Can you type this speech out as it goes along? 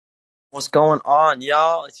What's going on,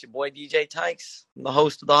 y'all? It's your boy DJ Tykes. I'm the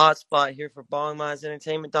host of the Hotspot here for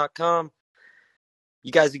BongMindsEntertainment.com.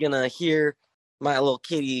 You guys are gonna hear my little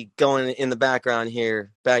kitty going in the background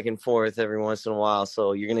here, back and forth every once in a while.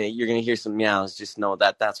 So you're gonna hear some meows. Just know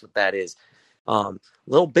that that's what that is.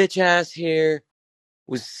 Little bitch ass here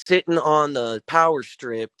was sitting on the power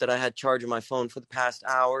strip that I had charging my phone for the past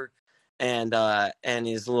hour, and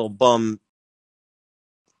his little bum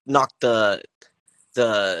knocked the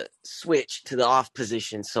switch to the off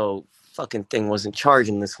position, so fucking thing wasn't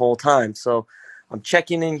charging this whole time. So I'm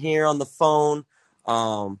checking in here on the phone,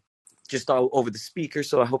 um, just over the speaker.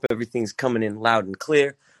 So I hope everything's coming in loud and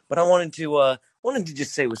clear. But I wanted to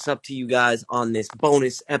just say what's up to you guys on this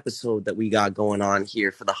bonus episode that we got going on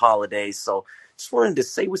here for the holidays. So just wanted to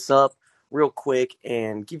say what's up real quick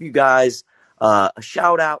and give you guys a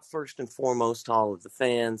shout out first and foremost to all of the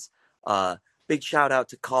fans. Big shout out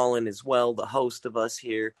to Colin as well, the host of us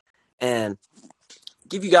here, and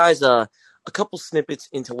give you guys a couple snippets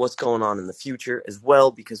into what's going on in the future as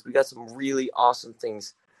well, because we got some really awesome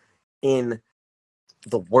things in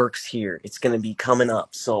the works here. It's going to be coming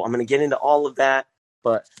up. So I'm going to get into all of that,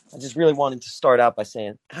 but I just really wanted to start out by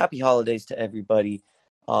saying happy holidays to everybody.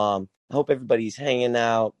 I hope everybody's hanging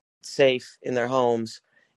out safe in their homes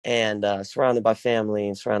and surrounded by family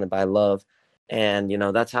and surrounded by love. And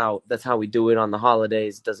that's how we do it on the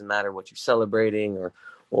holidays. It doesn't matter what you're celebrating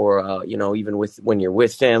or even with when you're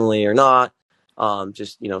with family or not.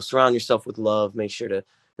 Just surround yourself with love. Make sure to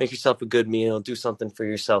make yourself a good meal. Do something for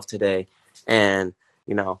yourself today, and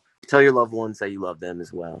tell your loved ones that you love them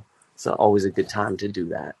as well. It's always a good time to do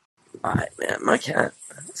that. All right, man. My cat,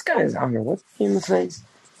 this guy is out here. What's in the face?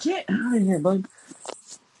 Get out of here, bud.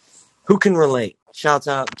 Who can relate? Shouts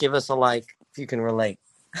out. Give us a like if you can relate.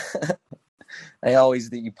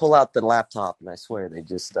 You pull out the laptop, and I swear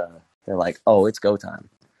they're like, oh, it's go time.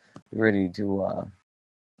 Ready to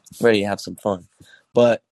ready to have some fun.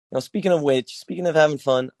 But speaking of which, speaking of having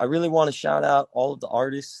fun, I really want to shout out all of the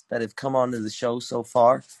artists that have come onto the show so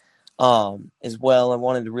far. As well, I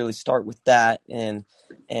wanted to really start with that and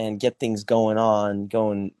get things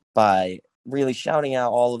going by really shouting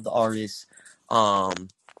out all of the artists that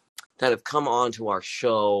have come onto our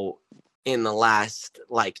show in the last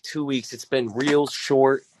like 2 weeks. It's been real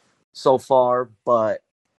short so far, but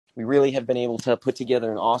we really have been able to put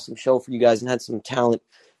together an awesome show for you guys and had some talent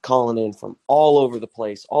calling in from all over the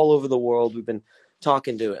place, all over the world. We've been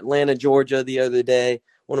talking to Atlanta, Georgia the other day.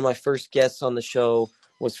 One of my first guests on the show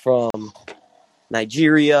was from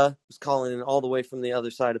Nigeria, was calling in all the way from the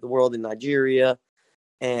other side of the world in Nigeria.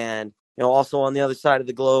 And, also on the other side of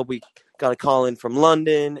the globe, we got a call in from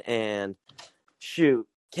London and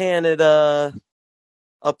Canada,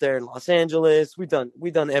 up there in Los Angeles. We've done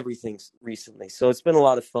everything recently. So it's been a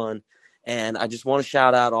lot of fun. And I just want to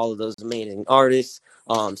shout out all of those amazing artists.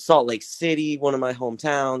 Salt Lake City, one of my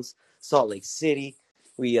hometowns, Salt Lake City.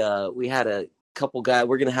 We had a couple guys.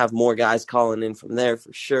 We're gonna have more guys calling in from there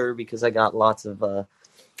for sure, because I got lots of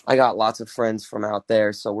friends from out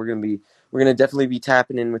there. So we're gonna definitely be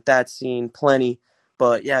tapping in with that scene plenty.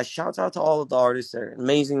 But yeah, shouts out to all of the artists. They're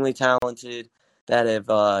amazingly talented that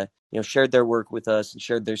have shared their work with us and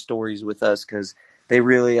shared their stories with us, because they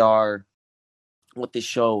really are what this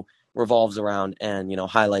show revolves around, and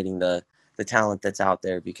highlighting the talent that's out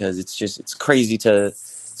there, because it's crazy to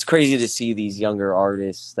see these younger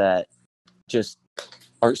artists that just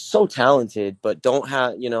are so talented but don't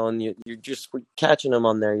have and you're just catching them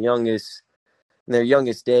on their youngest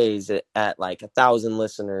days at like 1,000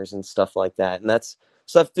 listeners and stuff like that, and that's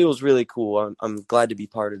stuff feels really cool. I'm glad to be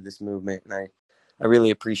part of this movement, and I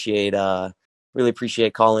really appreciate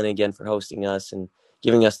Colin again for hosting us and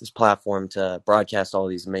giving us this platform to broadcast all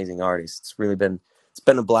these amazing artists. It's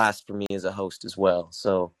been a blast for me as a host as well.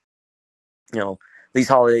 So these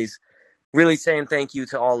holidays, really saying thank you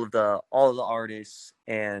to all of the artists,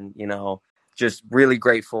 and just really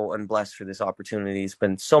grateful and blessed for this opportunity. It's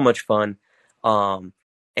been so much fun, um,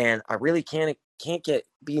 and I really can't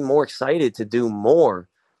be more excited to do more.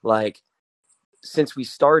 Like, since we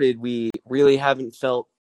started, we really haven't felt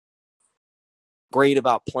great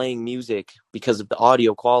about playing music because of the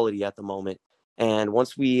audio quality at the moment. And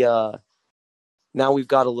once we now we've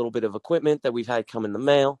got a little bit of equipment that we've had come in the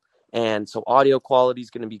mail, and so audio quality is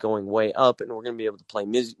going to be going way up, and we're going to be able to play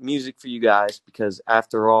music for you guys, because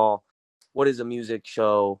after all, what is a music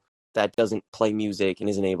show that doesn't play music and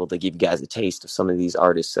isn't able to give you guys a taste of some of these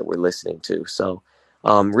artists that we're listening to? So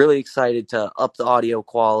I'm really excited to up the audio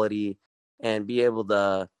quality and be able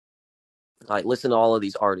to like listen to all of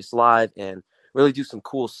these artists live and really do some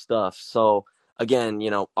cool stuff. So again,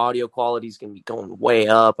 audio quality is going to be going way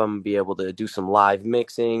up. I'm going to be able to do some live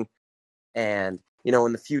mixing, And,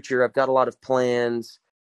 in the future, I've got a lot of plans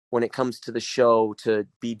when it comes to the show to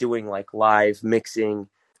be doing like live mixing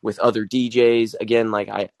with other DJs. Again, like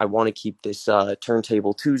I want to keep this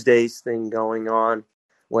Turntable Tuesdays thing going on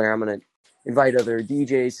where I'm going to invite other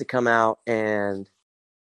DJs to come out and,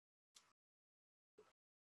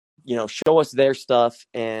 show us their stuff.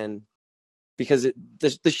 And because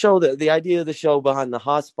the idea of the show behind the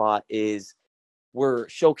hotspot is we're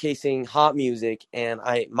showcasing hot music, and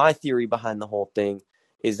my theory behind the whole thing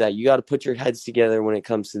is that you got to put your heads together when it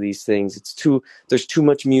comes to these things. There's too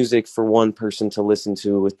much music for one person to listen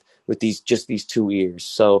to with these 2 ears.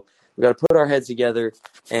 So we got to put our heads together,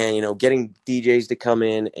 and getting DJs to come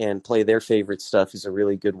in and play their favorite stuff is a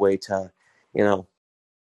really good way to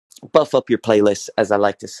buff up your playlist, as I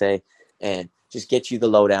like to say, and just get you the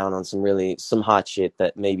lowdown on some hot shit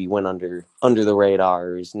that maybe went under the radar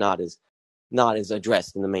or is not as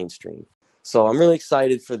addressed in the mainstream. So I'm really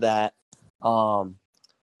excited for that.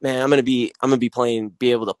 Man, I'm gonna be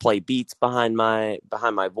be able to play beats behind my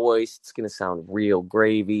voice. It's gonna sound real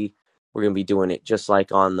gravy. We're gonna be doing it just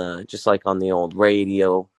like on the old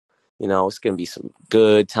radio. It's gonna be some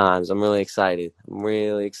good times. I'm really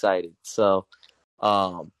excited. So,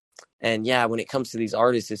 um, and yeah, when it comes to these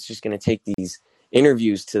artists, it's just gonna take these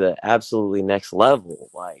interviews to the absolutely next level.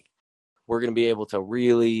 Like, we're gonna be able to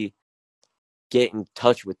really get in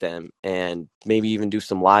touch with them and maybe even do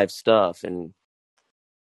some live stuff. And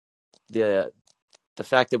the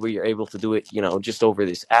fact that we are able to do it, just over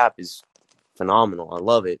this app is phenomenal. I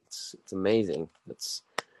love it. It's amazing. It's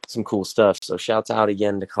some cool stuff. So shouts out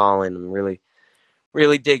again to Colin. I'm really,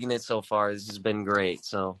 really digging it so far. This has been great.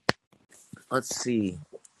 So let's see.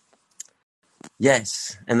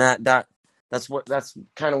 Yes. And that's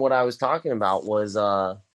kind of what I was talking about was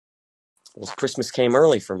Christmas came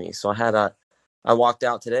early for me. So I walked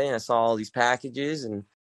out today and I saw all these packages, and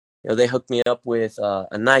they hooked me up with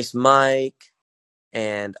a nice mic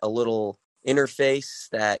and a little interface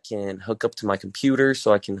that can hook up to my computer,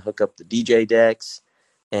 so I can hook up the DJ decks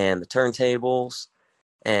and the turntables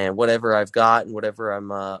and whatever I've got and whatever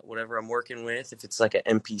I'm working with. If it's like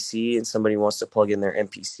an MPC and somebody wants to plug in their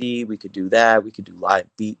MPC, we could do that. We could do live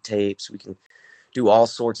beat tapes. We can do all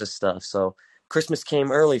sorts of stuff. So Christmas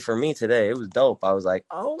came early for me today. It was dope. I was like,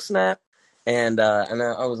 oh snap. And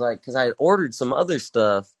I was like, because I had ordered some other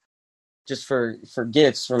stuff just for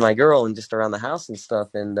gifts for my girl and just around the house and stuff.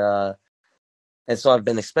 And so I've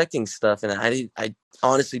been expecting stuff, and I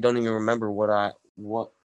honestly don't even remember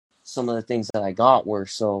what some of the things that I got were.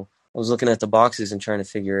 So I was looking at the boxes and trying to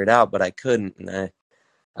figure it out, but I couldn't. And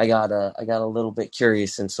I got a little bit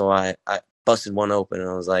curious, and so I busted one open, and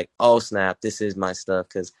I was like, oh snap, this is my stuff,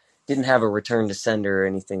 because didn't have a return to sender or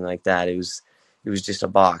anything like that. It was just a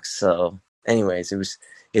box. So anyways, it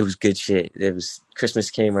was good shit. It was Christmas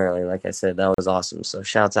came early, like I said. That was awesome. So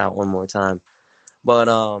shouts out one more time. But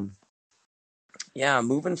yeah,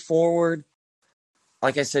 moving forward,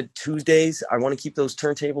 like I said, Tuesdays, I want to keep those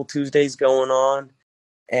Turntable Tuesdays going on.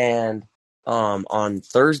 And on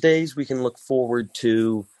Thursdays, we can look forward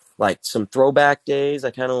to like some throwback days.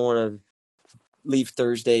 I kind of want to leave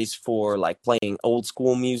Thursdays for like playing old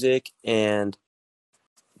school music. And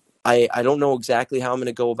I don't know exactly how I'm going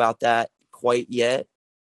to go about that quite yet,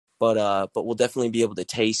 but we'll definitely be able to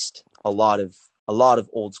taste a lot of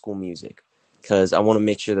old school music, because I want to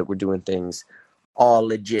make sure that we're doing things all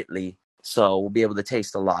legitly. So we'll be able to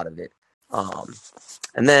taste a lot of it.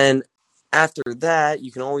 And then after that,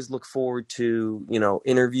 you can always look forward to,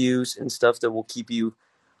 interviews and stuff that will keep you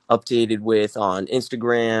updated with on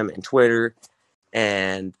Instagram and Twitter.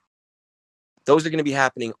 And those are going to be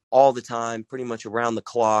happening all the time, pretty much around the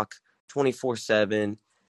clock, 24/7.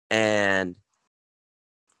 And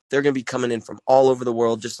they're going to be coming in from all over the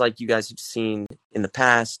world, just like you guys have seen in the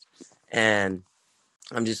past. And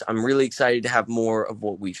I'm really excited to have more of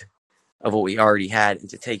what we already had, and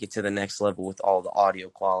to take it to the next level with all the audio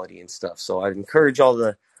quality and stuff. So I'd encourage all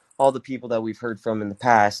the people that we've heard from in the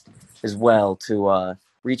past as well to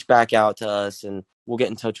reach back out to us, and we'll get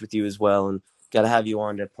in touch with you as well. And got to have you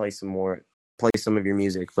on to play some of your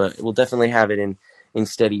music, but we'll definitely have it in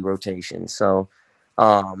steady rotation. So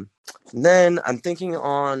then I'm thinking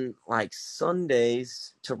on like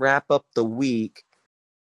Sundays to wrap up the week,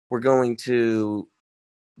 we're going to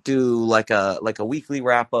do like a weekly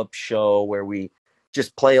wrap up show where we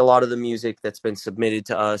just play a lot of the music that's been submitted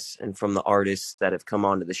to us and from the artists that have come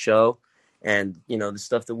onto the show, and the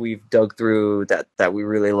stuff that we've dug through that we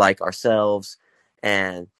really like ourselves.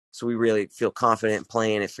 And so we really feel confident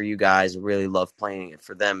playing it for you guys, and really love playing it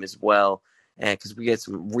for them as well. And because we get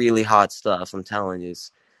some really hot stuff, I'm telling you,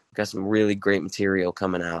 we've got some really great material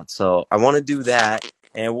coming out. So I want to do that.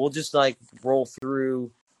 and we'll just like roll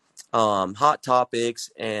through hot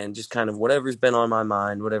topics and just kind of whatever's been on my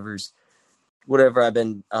mind, whatever I've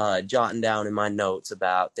been jotting down in my notes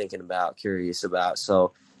about, thinking about, curious about.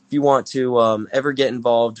 So if you want to ever get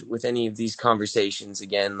involved with any of these conversations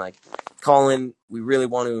again, like call in. We really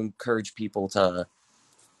want to encourage people to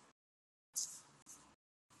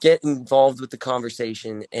get involved with the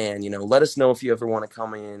conversation, and let us know if you ever want to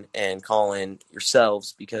come in and call in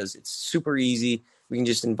yourselves, because it's super easy. We can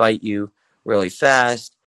just invite you really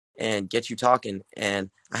fast and get you talking. And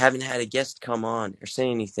I haven't had a guest come on or say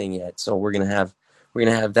anything yet, so we're gonna have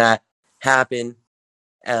that happen,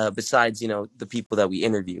 besides the people that we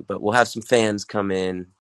interview. But we'll have some fans come in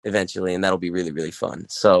eventually, and that'll be really, really fun.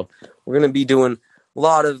 So we're gonna be doing a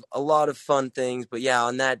lot of fun things. But yeah,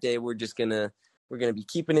 on that day we're gonna be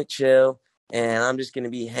keeping it chill, and I'm just gonna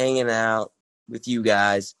be hanging out with you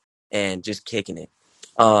guys and just kicking it.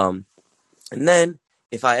 And then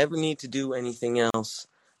if I ever need to do anything else,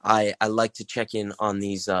 I like to check in on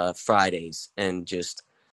these Fridays and just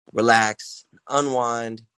relax,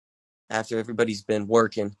 unwind after everybody's been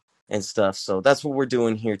working and stuff. So that's what we're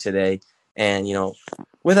doing here today. And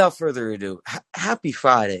without further ado, happy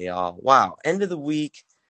Friday, y'all! Wow, end of the week.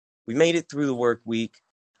 We made it through the work week.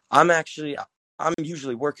 I'm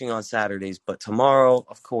usually working on Saturdays, but tomorrow,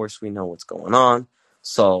 of course, we know what's going on.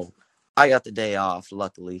 So I got the day off,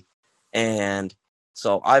 luckily. And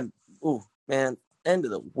so ooh, man, end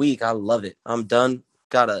of the week. I love it. I'm done.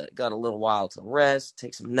 Got a little while to rest,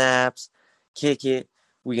 take some naps, kick it.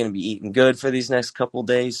 We're gonna be eating good for these next couple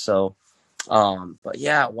days. So, but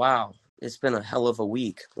yeah, wow, it's been a hell of a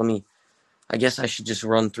week. I guess I should just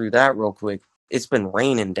run through that real quick. It's been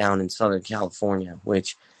raining down in Southern California,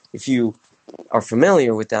 which, if you are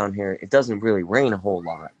familiar with down here, it doesn't really rain a whole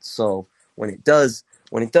lot. So when it does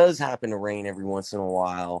happen to rain every once in a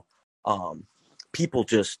while, um, people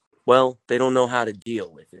just, well, they don't know how to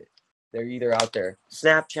deal with it. They're either out there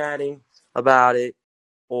Snapchatting about it,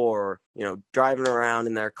 or driving around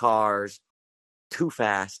in their cars too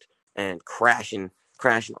fast and crashing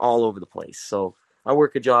all over the place. So I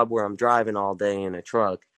work a job where I'm driving all day in a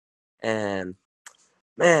truck, and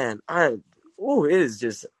man, it is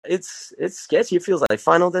just, it's sketchy. It feels like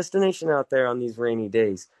Final Destination out there on these rainy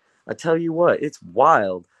days. I tell you what, it's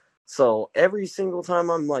wild. So every single time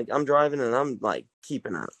I'm driving, and I'm like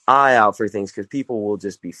keeping an eye out for things, because people will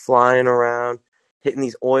just be flying around, hitting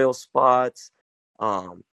these oil spots.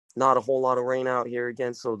 Um, Not a whole lot of rain out here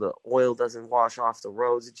again, so the oil doesn't wash off the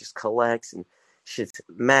roads. It just collects, and shit's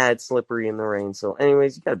mad slippery in the rain. So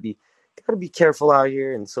anyways, you gotta be careful out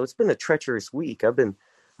here. And so it's been a treacherous week. I've been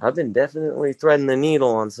definitely threading the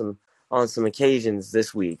needle on some occasions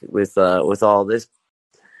this week with all this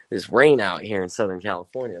rain out here in Southern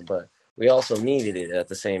California, but we also needed it at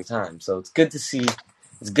the same time. So it's good to see.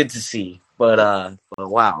 It's good to see. But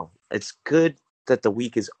wow, it's good that the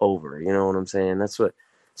week is over. You know what I'm saying? That's what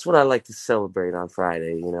I like to celebrate on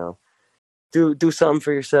Friday. Do something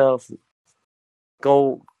for yourself.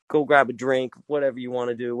 Go grab a drink, whatever you want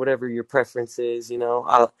to do, whatever your preference is.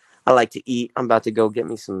 I like to eat. I'm about to go get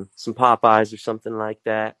me some Popeyes or something like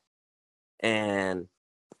that, and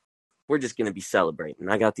we're just gonna be celebrating.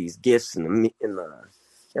 I got these gifts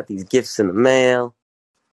got these gifts in the mail,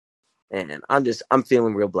 and I'm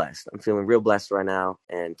feeling real blessed. I'm feeling real blessed right now,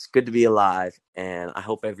 and it's good to be alive. And I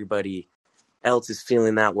hope everybody else is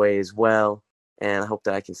feeling that way as well. And I hope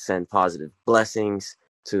that I can send positive blessings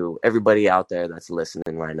to everybody out there that's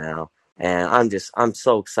listening right now. And I'm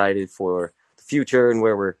so excited for the future and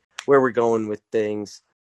where we're going with things.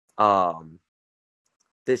 Um,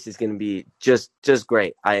 this is going to be just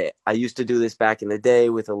great. I used to do this back in the day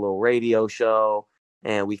with a little radio show,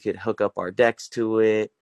 and we could hook up our decks to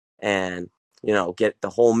it, and get the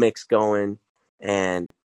whole mix going, and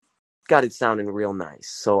got it sounding real nice.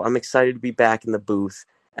 So I'm excited to be back in the booth,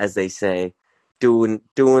 as they say, doing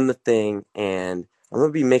the thing, and I'm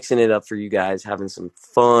gonna be mixing it up for you guys, having some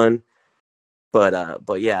fun.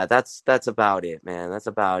 But yeah, that's about it, man. That's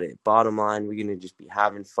about it. Bottom line, we're gonna just be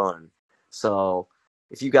having fun. So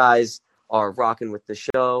if you guys are rocking with the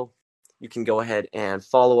show, you can go ahead and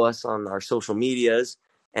follow us on our social medias,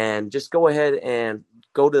 and just go ahead and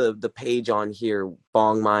go to the page on here,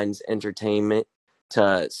 Bong Minds Entertainment,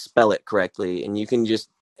 to spell it correctly, and you can just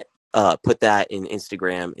put that in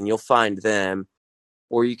Instagram, and you'll find them,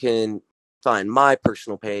 or you can find my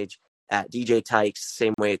personal page at DJ Tykes,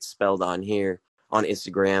 same way it's spelled on here, on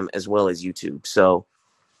Instagram as well as YouTube. So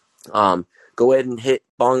go ahead and hit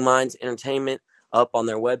Bong Minds Entertainment up on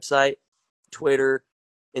their website, Twitter,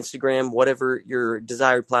 Instagram, whatever your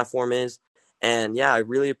desired platform is. And yeah, I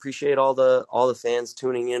really appreciate all the fans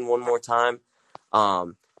tuning in one more time.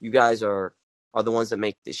 You guys are the ones that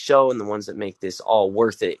make this show and the ones that make this all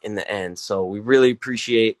worth it in the end. So we really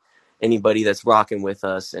appreciate anybody that's rocking with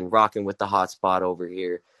us and rocking with the hotspot over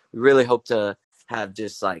here. We really hope to have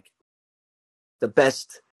just like the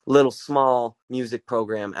best little small music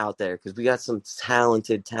program out there, because we got some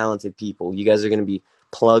talented people. You guys are going to be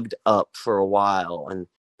plugged up for a while, and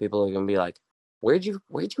people are going to be like, where'd you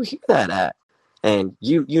hear that at? And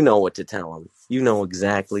you know what to tell them. You know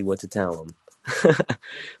exactly what to tell them.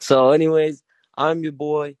 So anyways, I'm your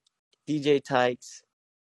boy DJ Tykes.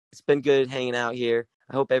 It's been good hanging out here.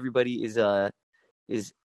 I hope everybody is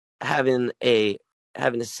having a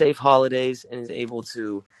safe holidays and is able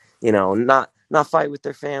to, not fight with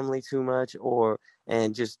their family too much, or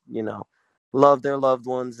and just, love their loved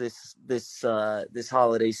ones this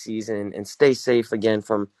holiday season, and stay safe again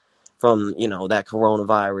from that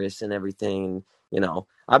coronavirus and everything.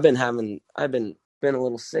 I've been a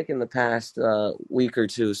little sick in the past week or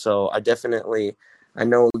two, so I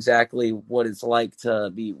know exactly what it's like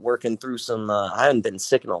to be working through some. I haven't been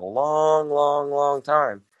sick in a long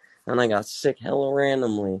time, and I got sick hella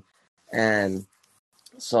randomly. And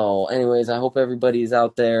so, anyways, I hope everybody's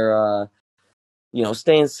out there,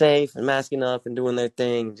 staying safe and masking up and doing their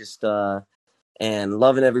thing. Just and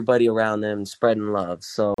loving everybody around them, spreading love.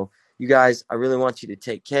 So, you guys, I really want you to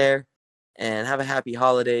take care and have a happy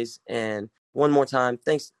holidays. And one more time,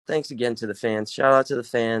 thanks again to the fans. Shout out to the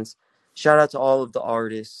fans. Shout out to all of the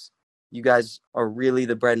artists. You guys are really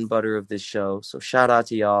the bread and butter of this show. So shout out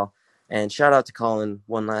to y'all, and shout out to Colin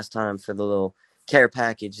one last time for the little care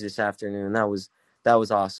package this afternoon. That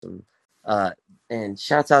was awesome. And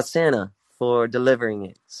shouts out Santa for delivering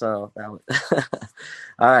it. So that was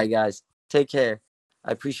all right, guys. Take care.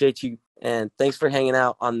 I appreciate you, and thanks for hanging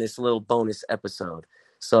out on this little bonus episode.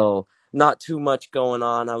 So, not too much going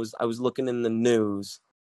on. I was looking in the news,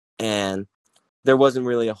 and there wasn't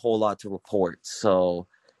really a whole lot to report. So,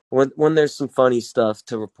 when there's some funny stuff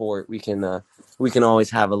to report, we can always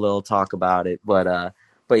have a little talk about it. But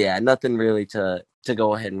yeah, nothing really to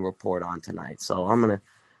go ahead and report on tonight. So I'm gonna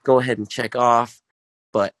go ahead and check off.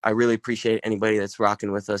 But I really appreciate anybody that's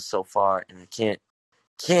rocking with us so far, and I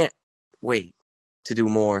can't wait to do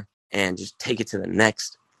more and just take it to the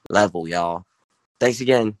next level, y'all. Thanks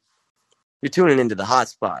again. You're tuning into the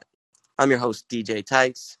Hotspot. I'm your host, DJ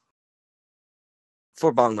Tykes,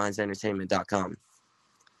 for BongMindsEntertainment.com.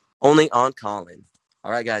 Only on Colin.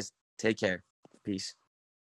 All right, guys. Take care. Peace.